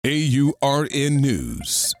AURN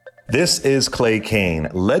News. This is Clay Kane.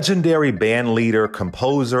 Legendary band leader,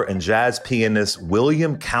 composer, and jazz pianist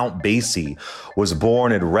William Count Basie was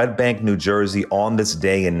born in Red Bank, New Jersey on this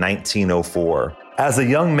day in 1904. As a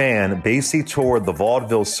young man, Basie toured the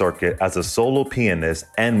vaudeville circuit as a solo pianist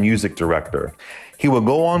and music director. He would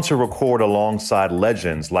go on to record alongside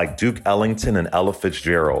legends like Duke Ellington and Ella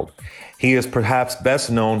Fitzgerald. He is perhaps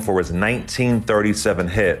best known for his 1937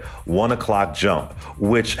 hit, 1 O'Clock Jump,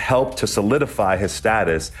 which helped to solidify his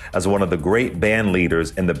status as one of the great band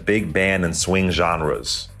leaders in the big band and swing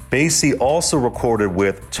genres. Basie also recorded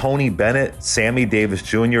with Tony Bennett, Sammy Davis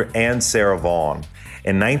Jr., and Sarah Vaughan.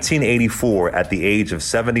 In 1984, at the age of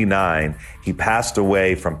 79, he passed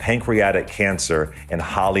away from pancreatic cancer in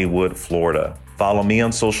Hollywood, Florida. Follow me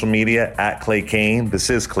on social media at Clay Kane. This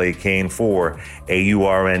is Clay Kane for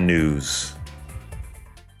AURN News.